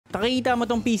nakikita mo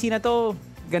tong PC na to.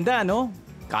 Ganda, no?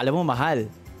 Kala mo mahal.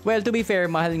 Well, to be fair,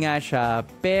 mahal nga siya,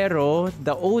 pero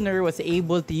the owner was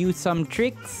able to use some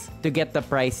tricks to get the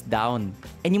price down.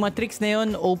 And yung mga tricks na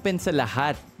yun, open sa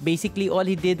lahat. Basically, all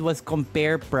he did was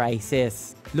compare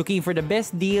prices. Looking for the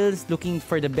best deals, looking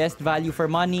for the best value for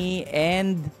money,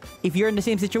 and if you're in the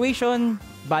same situation,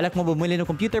 balak mo bumili ng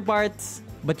computer parts,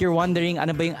 but you're wondering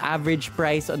ano ba yung average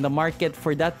price on the market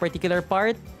for that particular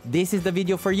part, this is the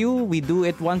video for you. We do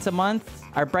it once a month.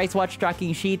 Our Pricewatch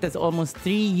tracking sheet has almost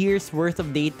 3 years worth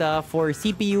of data for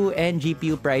CPU and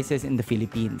GPU prices in the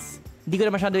Philippines. Hindi ko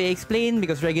na masyado i-explain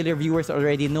because regular viewers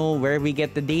already know where we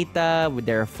get the data.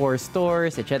 There are 4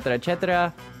 stores, etc.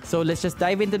 etc. So let's just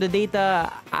dive into the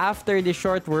data after this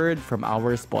short word from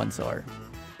our sponsor.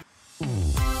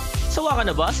 Sawa ka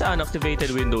na ba sa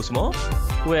unactivated Windows mo?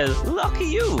 Well, lucky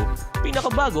you!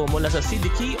 Pinakabago mula sa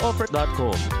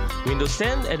cdkeyoffer.com. Windows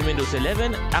 10 and Windows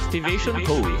 11 activation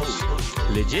codes.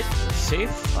 Legit,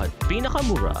 safe, at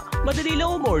pinakamura. Madali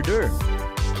lang umorder.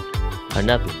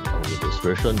 Hanapin ang Windows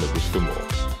version na gusto mo.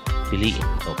 Piliin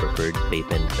ang preferred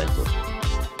payment method.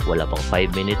 Wala pang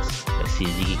 5 minutes,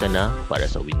 nagsisigi ka na para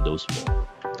sa Windows mo.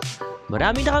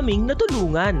 Marami na kaming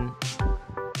natulungan.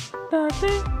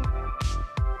 Dati,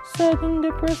 sudden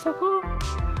depressed ako.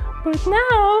 But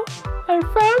now, I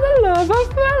found the love of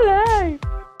my life.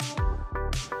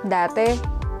 Dati,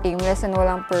 aimless and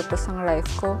walang purpose ang life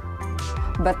ko.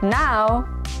 But now,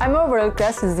 I'm a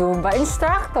world-class Zumba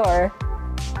instructor.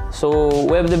 So,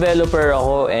 web developer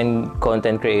ako and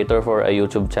content creator for a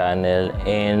YouTube channel.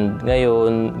 And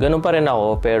ngayon, ganun pa rin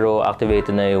ako pero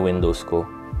activated na yung Windows ko.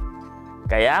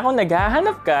 Kaya kung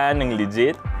naghahanap ka ng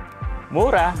legit,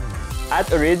 mura,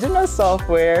 at original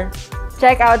software,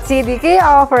 check out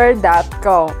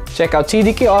cdkeyoffer.com. Check out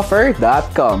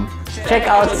cdkeyoffer.com. Check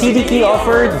out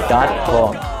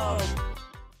cdkeyoffer.com.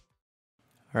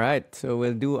 Alright, so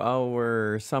we'll do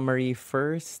our summary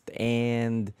first,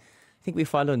 and I think we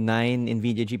follow 9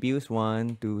 Nvidia GPUs.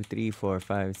 1, 2, 3, 4,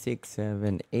 5, 6,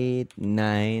 7, 8,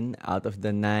 9. Out of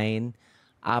the 9,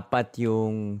 4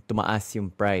 yung tumaas yung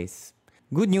price.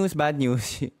 Good news, bad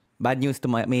news. Bad news,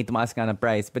 may tumaas ka na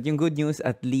price. But yung good news,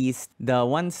 at least, the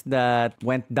ones that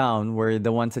went down were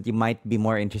the ones that you might be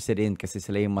more interested in kasi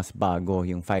sila yung mas bago,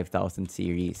 yung 5000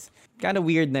 series. Kind of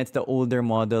weird na it's the older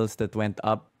models that went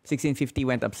up. 1650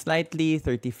 went up slightly,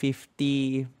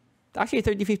 3050... Actually,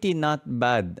 3050 not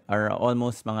bad. Are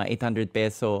almost mga 800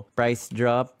 peso price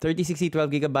drop. 3060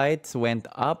 12GB went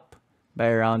up by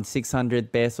around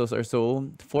 600 pesos or so.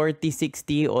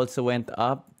 4060 also went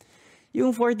up.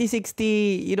 Yung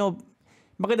 4060, you know,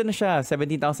 maganda na siya.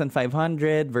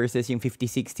 17,500 versus yung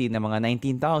 5060 na mga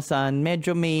 19,000.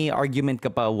 Medyo may argument ka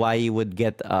pa why you would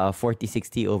get a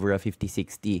 4060 over a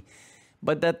 5060.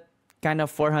 But that kind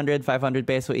of 400, 500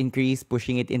 peso increase,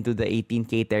 pushing it into the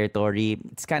 18K territory,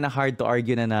 it's kind of hard to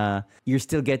argue na you're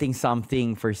still getting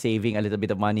something for saving a little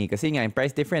bit of money. Kasi nga, yung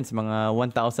price difference, mga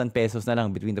 1,000 pesos na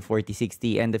lang between the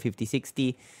 4060 and the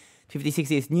 5060.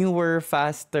 5060 is newer,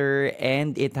 faster,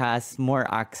 and it has more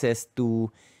access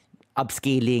to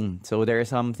upscaling. So there are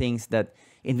some things that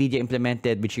Nvidia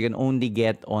implemented which you can only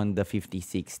get on the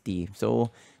 5060.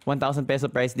 So 1,000 peso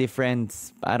price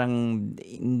difference, parang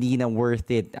hindi na worth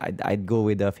it. I'd go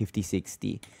with the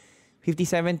 5060.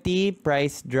 5070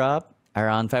 price drop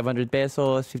around 500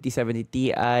 pesos. 5070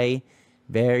 Ti,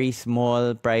 very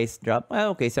small price drop.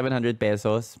 Well, okay, 700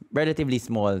 pesos. Relatively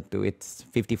small to its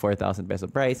 54,000 peso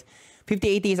price.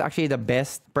 5080 is actually the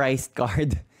best priced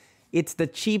card. It's the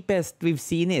cheapest we've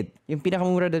seen it. Yung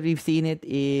pinakamura that we've seen it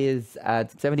is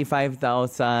at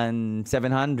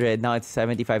 75,700. Now it's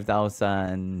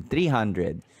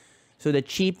 75,300. So the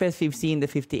cheapest we've seen the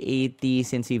 5080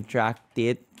 since we've tracked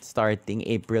it starting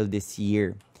April this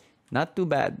year. Not too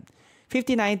bad.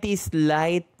 5090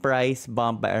 slight price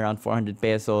bump by around 400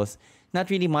 pesos. Not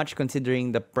really much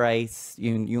considering the price,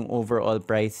 yung overall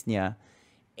price niya.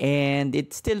 And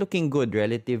it's still looking good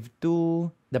relative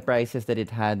to the prices that it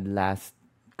had last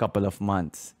couple of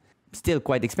months. Still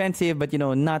quite expensive, but you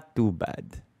know, not too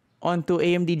bad. On to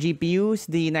AMD GPUs,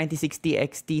 the 9060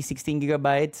 XT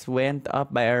 16GB went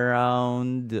up by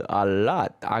around a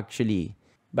lot actually.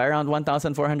 By around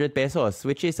 1,400 pesos,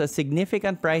 which is a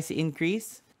significant price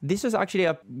increase. This was actually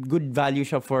a good value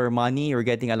shop for money. You're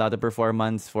getting a lot of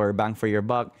performance for bang for your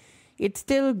buck. It's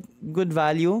still good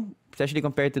value, especially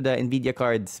compared to the Nvidia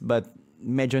cards, but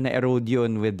medyo na-erode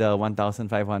yun with the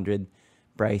 1,500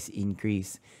 price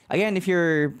increase. Again, if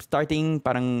you're starting,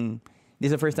 parang this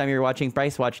is the first time you're watching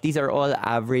Pricewatch, these are all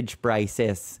average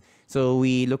prices. So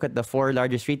we look at the 4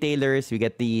 largest retailers, we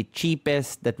get the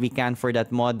cheapest that we can for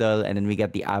that model, and then we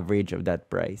get the average of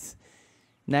that price.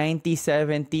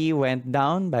 9070 went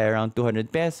down by around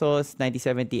 200 pesos.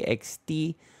 9070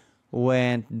 XT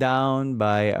went down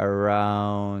by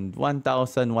around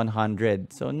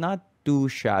 1,100. So not too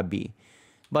shabby.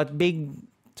 But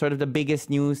sort of the biggest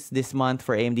news this month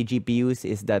for AMD GPUs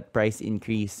is that price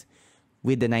increase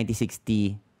with the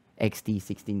 9060 XT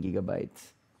 16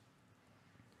 gigabytes.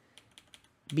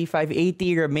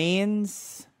 B580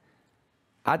 remains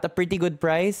at a pretty good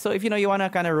price. So if you want to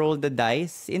kind of roll the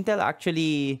dice, Intel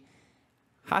actually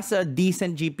has a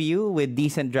decent GPU with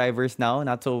decent drivers now.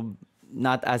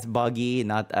 Not as buggy,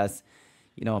 not as,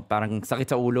 parang sakit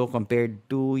sa ulo compared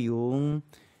to yung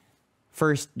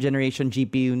first generation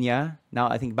GPU niya. Now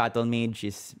I think Battle Mage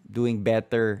is doing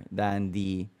better than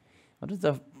what was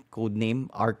the code name?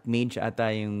 Archmage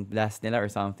ata yung last nila or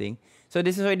something. So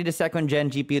this is already the second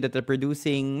gen GPU that they're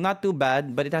producing. Not too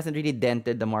bad, but it hasn't really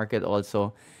dented the market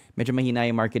also. Medyo mahina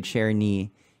yung market share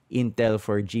ni Intel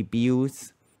for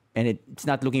GPUs. And it's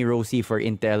not looking rosy for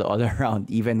Intel all around,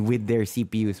 even with their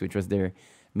CPUs, which was their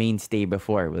mainstay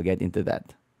before. We'll get into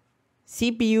that.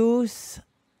 CPUs,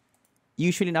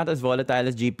 usually not as volatile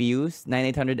as GPUs.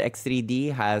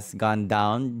 9800X3D has gone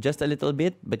down just a little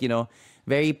bit, but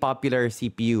very popular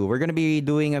CPU. We're going to be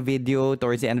doing a video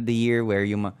towards the end of the year where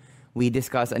we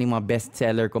discuss any mga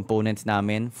bestseller components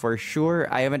namin. For sure,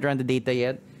 I haven't run the data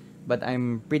yet, but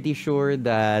I'm pretty sure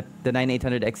that the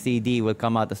 9800X3D will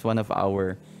come out as one of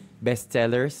our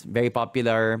bestsellers. Very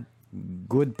popular,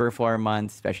 good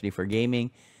performance, especially for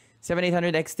gaming.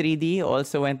 7800X3D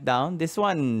also went down. This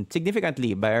one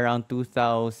significantly by around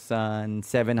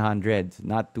 2,700.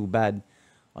 Not too bad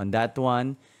on that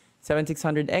one.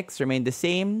 7600X remained the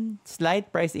same.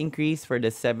 Slight price increase for the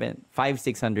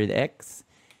 5600X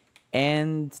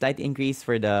and slight increase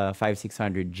for the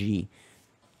 5600G.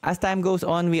 As time goes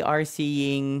on, we are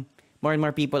seeing more and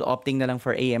more people opting na lang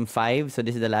for AM5. So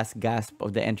this is the last gasp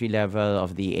of the entry level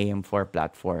of the AM4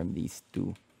 platform, these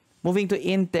two. Moving to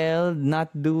Intel,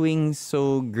 not doing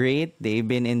so great. They've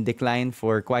been in decline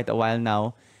for quite a while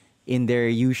now in their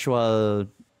usual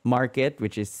market,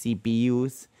 which is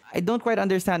CPUs. I don't quite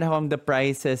understand how the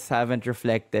prices haven't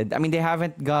reflected. I mean, they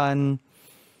haven't gone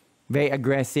very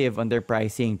aggressive on their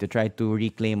pricing to try to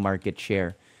reclaim market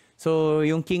share. So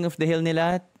yung king of the hill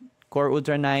nila, Core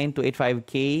Ultra 9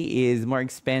 285K is more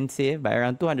expensive by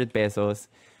around 200 pesos.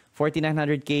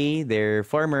 4900K, their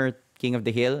former king of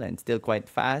the hill and still quite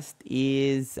fast,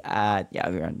 is at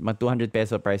around 200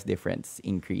 peso price difference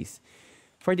increase.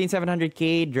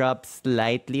 14700K drops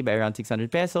slightly by around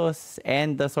 600 pesos,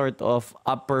 and the sort of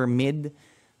upper mid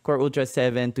Core Ultra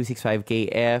 7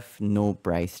 265KF, no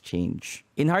price change.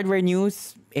 In hardware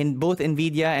news, in both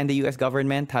Nvidia and the US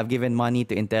government have given money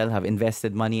to Intel, have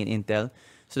invested money in Intel.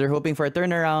 So they're hoping for a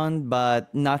turnaround,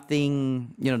 but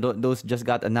nothing, those just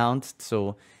got announced.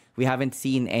 So we haven't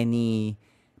seen any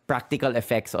practical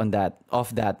effects of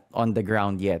that on the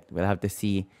ground yet. We'll have to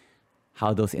see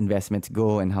how those investments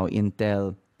go and how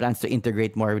Intel plans to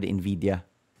integrate more with Nvidia.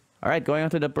 All right, going on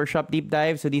to the per shop deep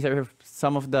dive. So these are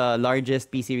some of the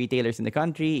largest PC retailers in the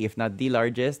country, if not the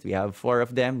largest. We have 4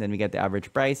 of them. Then we get the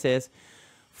average prices.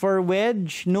 For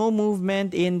Wedge, no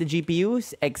movement in the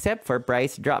GPUs except for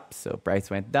price drops. So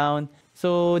price went down.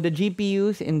 So the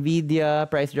GPUs, Nvidia,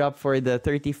 price drop for the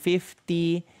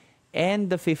 3050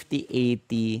 and the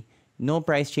 5080. No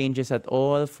price changes at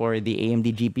all for the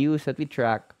AMD GPUs that we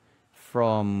track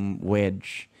from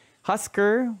Wedge.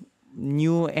 Husker,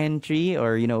 new entry,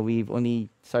 or we've only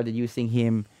started using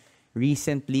him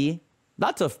recently.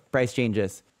 Lots of price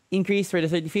changes. Increase for the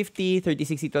 3050,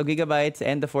 3060 12GB,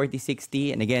 and the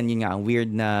 4060. And again, yun nga, ang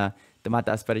weird na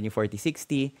tumataas pa rin yung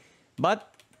 4060.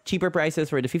 But cheaper prices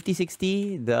for the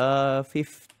 5060, the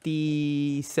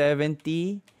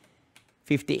 5070,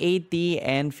 5080,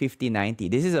 and 5090.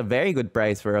 This is a very good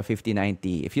price for a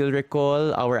 5090. If you'll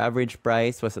recall, our average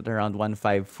price was at around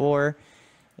 154.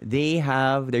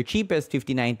 Their cheapest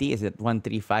 5090 is at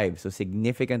 135, so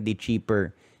significantly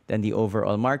cheaper than the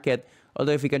overall market.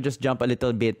 Although if we can just jump a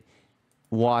little bit,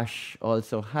 Wash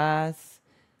also has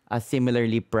a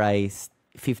similarly priced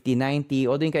 5090.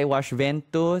 Although yung kay Wash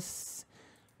Ventus,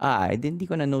 hindi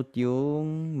ko na-note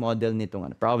yung model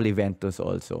nitong, probably Ventus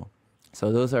also.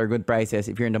 So those are good prices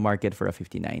if you're in the market for a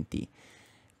 5090.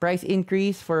 Price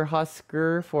increase for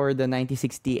Husker for the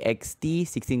 9060 XT,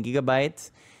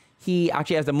 16GB. He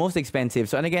actually has the most expensive.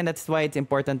 So, and again, that's why it's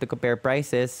important to compare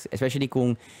prices, especially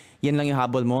kung yan lang yung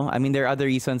habol mo. I mean, there are other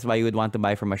reasons why you would want to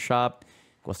buy from a shop.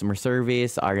 Customer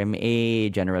service,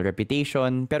 RMA, general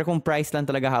reputation. Pero kung price lang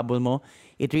talaga habol mo,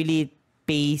 it really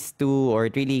pays to, or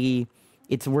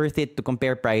it's worth it to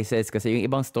compare prices kasi yung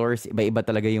ibang stores, iba-iba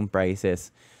talaga yung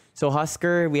prices. So,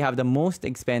 Husker, we have the most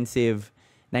expensive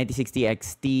 9060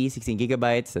 XT, 16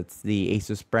 gigabytes. That's the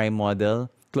Asus Prime model,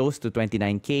 close to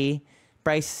 29K.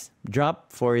 Price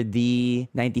drop for the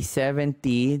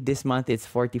 9070. This month it's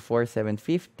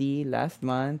 44,750. Last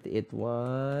month it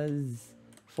was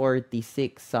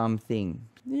 46 something.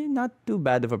 Not too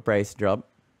bad of a price drop.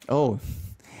 Oh,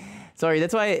 sorry.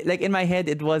 That's why, like, in my head,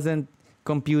 it wasn't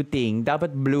computing.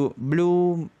 Dapat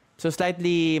blue. So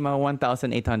slightly mga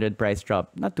 1,800 price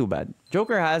drop. Not too bad.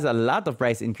 Joker has a lot of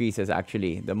price increases,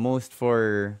 actually. The most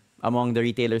for among the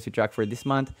retailers we track for this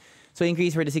month. So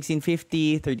increase for the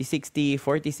 1650, 3060,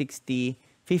 4060,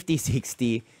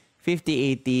 5060,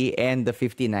 5080, and the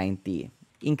 5090.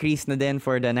 Increase na din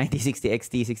for the 9060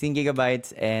 XT 16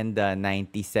 gigabytes and the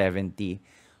 9070.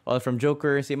 All from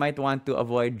Joker. So you might want to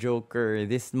avoid Joker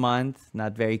this month.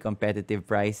 Not very competitive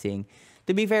pricing.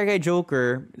 To be fair kay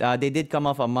Joker, they did come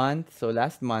off a month. So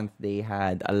last month, they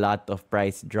had a lot of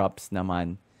price drops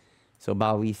naman. So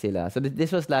bawi sila. So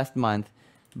this was last month.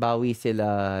 Bawi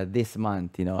sila this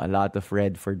month. You know, a lot of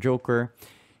red for Joker.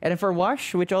 And then for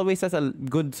Wash, which always has a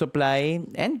good supply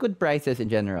and good prices in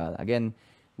general. Again,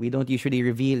 we don't usually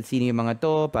reveal sino yung mga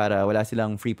to para wala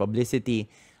silang free publicity.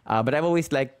 But I've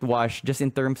always liked Wash just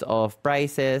in terms of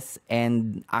prices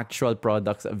and actual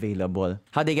products available.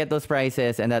 How they get those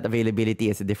prices and that availability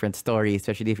is a different story,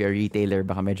 especially if you're a retailer,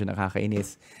 baka medyo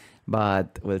nakakainis.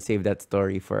 But we'll save that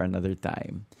story for another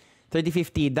time.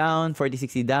 3050 down,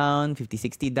 4060 down,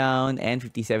 5060 down, and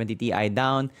 5070 Ti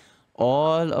down.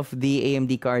 All of the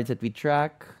AMD cards that we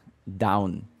track,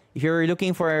 down. If you're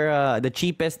looking for the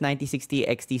cheapest 9060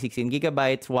 XT 16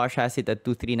 gigabytes, Wash has it at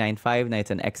 2395. Now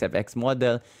it's an XFX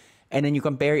model. And then you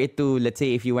compare it to, let's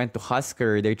say, if you went to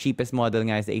Husker, their cheapest model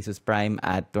nga is the Asus Prime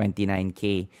at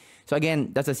 29K. So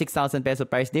again, that's a 6,000 peso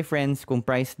price difference. Kung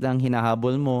price lang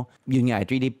hinahabol mo, yun nga,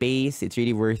 it really pays. It's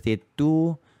really worth it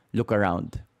to look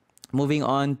around. Moving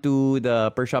on to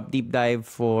the per shop deep dive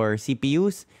for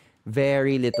CPUs,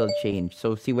 very little change.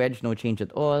 So C-Wedge, no change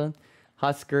at all.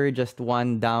 Husker, just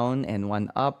 1 down and 1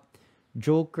 up.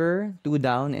 Joker, 2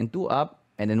 down and 2 up.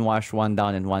 And then Wash, 1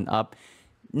 down and 1 up.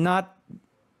 Not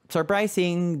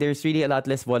surprising, there's really a lot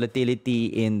less volatility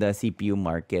in the CPU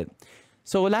market.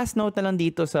 So last note na lang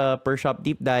dito sa per shop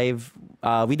deep dive,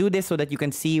 we do this so that you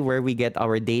can see where we get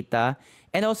our data.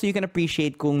 And also you can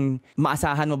appreciate kung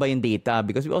maasahan mo ba yung data.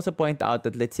 Because we also point out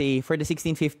that, let's say, for the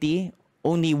 1650,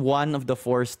 only 1 of the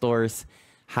 4 stores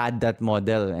had that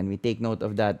model. And we take note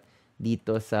of that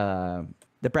dito sa...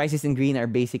 The prices in green are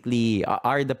basically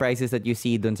are the prices that you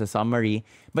see dun sa summary.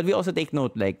 But we also take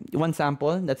note, like, one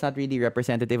sample, that's not really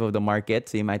representative of the market.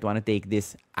 So you might want to take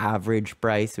this average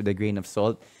price with a grain of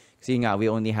salt. Kasi nga, we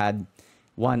only had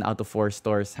 1 out of 4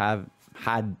 stores have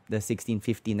had the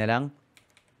 1650 na lang.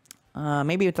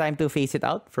 Maybe it's time to phase it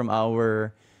out from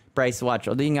our Pricewatch.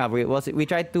 Although yun nga, we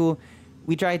tried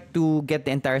to get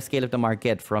the entire scale of the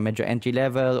market from medyo entry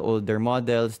level, older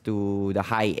models to the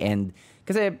high end.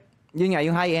 Kasi yun nga,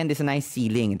 yung high end is a nice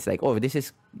ceiling. It's like, oh, this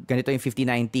is ganito yung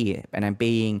 5090 and I'm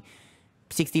paying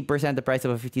 60% the price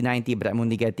of a 5090 but I'm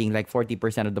only getting like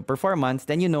 40% of the performance.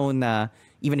 Then you know na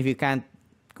even if you can't,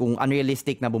 kung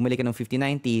unrealistic na bumili ka ng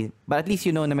 5090, but at least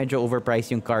you know na medyo overpriced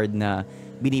yung card na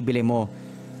binibili mo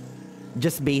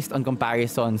just based on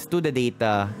comparisons to the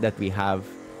data that we have.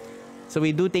 So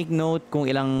we do take note kung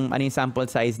ano yung sample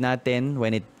size natin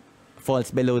when it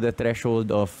falls below the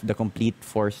threshold of the complete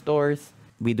 4 stores.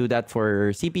 We do that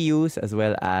for CPUs as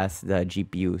well as the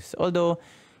GPUs. Although,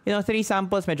 3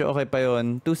 samples, medyo okay pa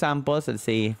yun. 2 samples, let's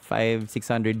say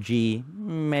 600G,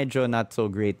 medyo not so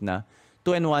great na.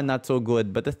 2 and 1, not so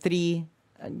good. But the 3,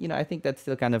 I think that's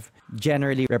still kind of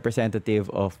generally representative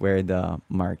of where the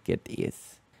market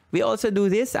is. We also do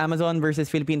this, Amazon versus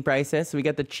Philippine prices. We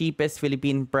get the cheapest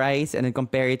Philippine price and then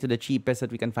compare it to the cheapest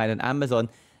that we can find on Amazon.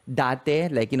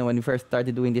 Dati, like, when we first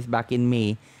started doing this back in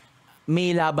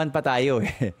May laban pa tayo.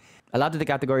 A lot of the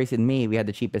categories in May, we had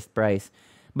the cheapest price.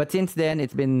 But since then,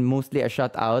 it's been mostly a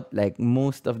shutout. Like,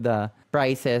 most of the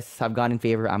prices have gone in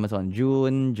favor of Amazon.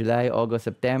 June, July, August,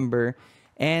 September.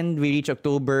 And we reach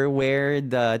October where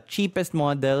the cheapest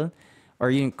model, or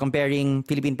yung comparing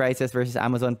Philippine prices versus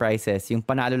Amazon prices, yung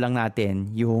panalo lang natin,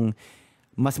 yung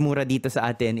mas mura dito sa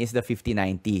atin is the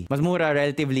 5090. Mas mura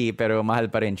relatively, pero mahal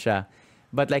pa rin siya.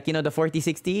 But like, the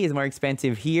 4060 is more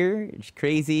expensive here. It's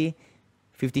crazy.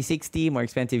 5060, more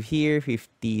expensive here.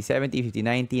 5070,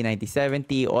 5090,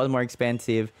 9070, all more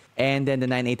expensive. And then the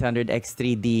 9800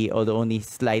 X3D, although only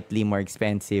slightly more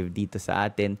expensive dito sa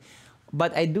atin.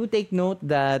 But I do take note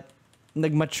that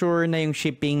nag-mature na yung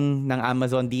shipping ng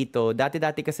Amazon dito.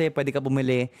 Dati-dati kasi pwede ka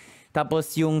bumili.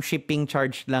 Tapos yung shipping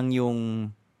charge lang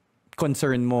yung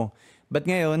concern mo. But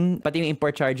ngayon, pati yung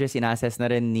import charges inassess na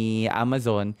rin ni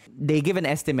Amazon. They give an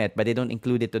estimate but they don't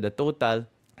include it to the total.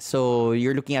 So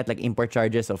you're looking at like import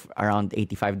charges of around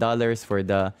 $85 for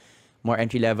the more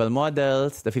entry-level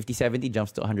models. The 5070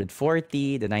 jumps to $140.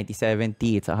 The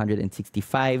 9070, it's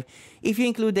 $165. If you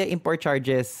include the import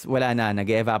charges, wala na.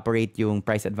 Nag-evaporate yung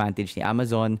price advantage ni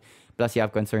Amazon. Plus, you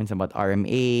have concerns about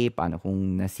RMA, paano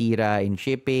kung nasira in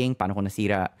shipping, paano kung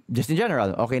nasira just in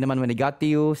general. Okay naman when it got to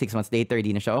you, 6 months later,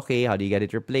 di na siya okay. How do you get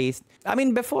it replaced? I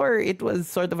mean, before, it was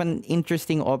sort of an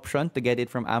interesting option to get it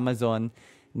from Amazon.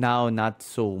 Now, not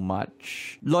so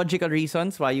much. Logical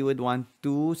reasons why you would want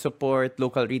to support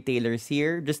local retailers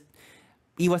here. Just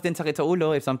iwas din sakit sa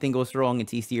ulo. If something goes wrong,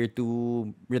 it's easier to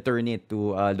return it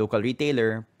to a local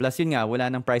retailer. Plus yun nga,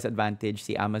 wala ng price advantage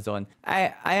si Amazon.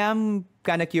 I am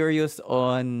kind of curious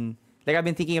on, like I've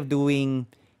been thinking of doing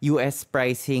US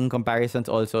pricing comparisons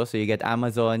also. So you get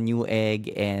Amazon,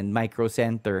 Newegg, and Micro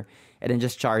Center. And then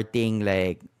just charting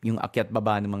like yung akyat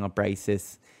baba ng mga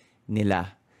prices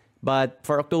nila. But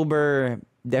for October,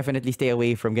 definitely stay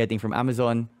away from getting from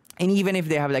Amazon. And even if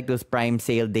they have like those prime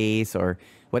sale days or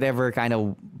whatever kind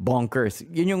of bonkers,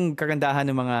 yun yung kagandahan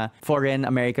ng mga foreign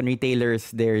American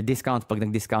retailers, their discounts, pag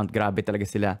nag-discount, grabe talaga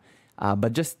sila.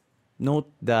 But just note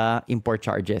the import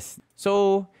charges.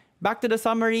 So, back to the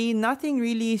summary, nothing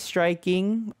really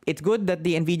striking. It's good that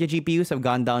the Nvidia GPUs have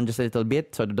gone down just a little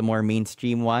bit, so the more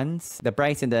mainstream ones. The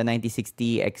price in the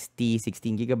 9060 XT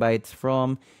 16GB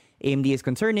from AMD is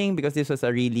concerning because this was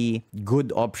a really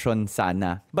good option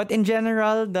sana. But in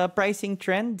general, the pricing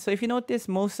trend, so if you notice,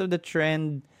 most of the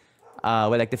trend,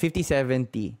 like the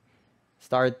 5070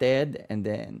 started and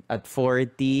then at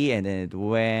 40 and then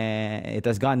it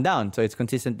has gone down. So it's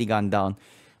consistently gone down.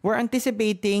 We're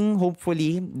anticipating,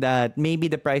 hopefully, that maybe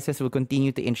the prices will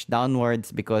continue to inch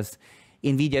downwards because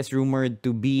Nvidia is rumored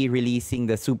to be releasing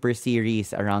the Super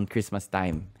Series around Christmas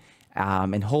time.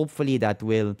 And hopefully that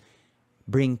will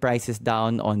bring prices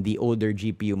down on the older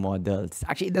GPU models.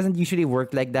 Actually, it doesn't usually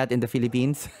work like that in the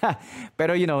Philippines.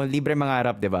 Pero, you know, libre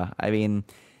mangarap, diba? I mean,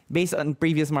 based on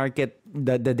previous market,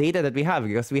 the data that we have,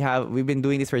 because we've been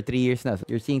doing this for 3 years now. So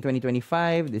you're seeing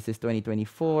 2025, this is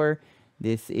 2024,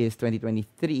 this is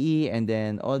 2023, and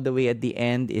then all the way at the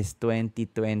end is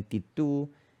 2022.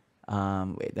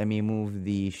 Wait, let me move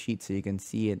the sheet so you can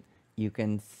see it. You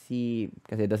can see,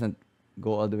 because it doesn't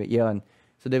go all the way, yeah.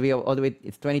 So then we have all the way,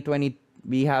 it's 2020,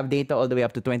 we have data all the way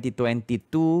up to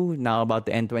 2022, now about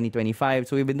to end 2025.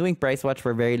 So we've been doing Pricewatch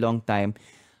for a very long time.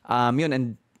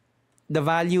 And the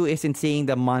value is in seeing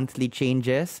the monthly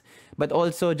changes, but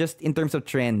also just in terms of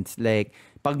trends. Like,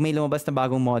 pag may lumabas na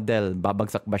bagong model,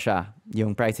 babagsak ba siya?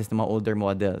 Yung prices ng mga older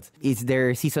models. Is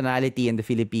there seasonality in the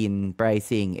Philippine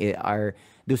pricing?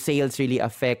 Do sales really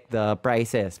affect the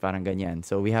prices? Parang ganyan.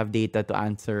 So we have data to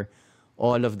answer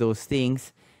all of those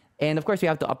things. And of course, we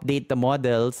have to update the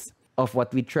models of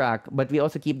what we track, but we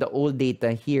also keep the old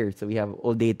data here. So we have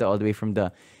old data all the way from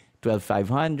the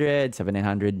 12500,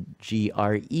 7900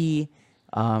 GRE,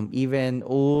 even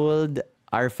old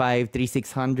R5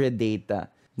 3600 data.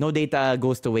 No data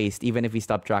goes to waste, even if we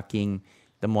stop tracking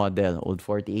the model. Old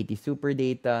 4080 Super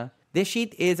data. This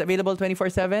sheet is available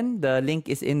 24/7. The link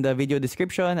is in the video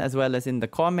description as well as in the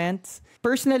comments.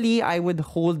 Personally, I would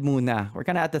hold muna. We're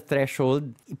kind of at the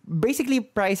threshold. Basically,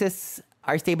 prices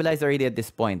are stabilized already at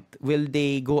this point. Will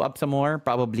they go up some more?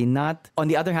 Probably not. On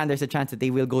the other hand, there's a chance that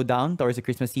they will go down towards the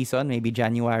Christmas season, maybe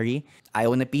January. I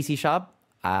own a PC shop.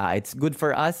 It's good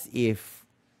for us if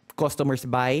customers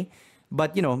buy.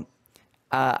 But, you know,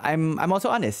 I'm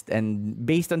also honest. And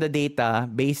based on the data,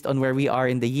 based on where we are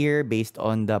in the year, based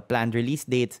on the planned release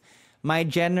dates, my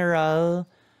general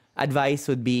advice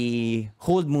would be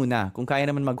hold muna. Kung kaya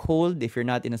naman mag-hold, if you're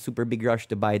not in a super big rush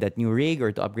to buy that new rig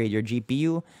or to upgrade your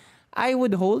GPU, I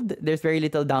would hold. There's very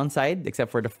little downside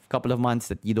except for the couple of months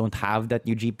that you don't have that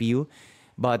new GPU.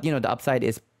 But, you know, the upside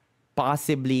is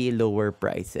possibly lower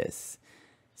prices.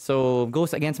 So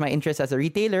goes against my interest as a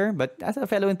retailer, but as a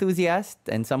fellow enthusiast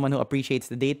and someone who appreciates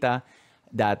the data,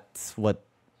 that's what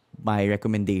my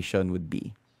recommendation would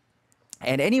be.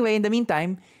 And anyway, in the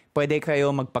meantime, pwede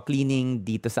kayo magpa-cleaning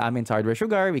dito sa amin sa Hardware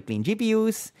Sugar. We clean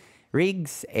GPUs,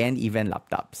 rigs, and even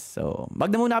laptops. So, wag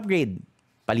na muna upgrade.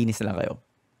 Palinis na lang kayo.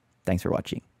 Thanks for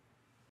watching.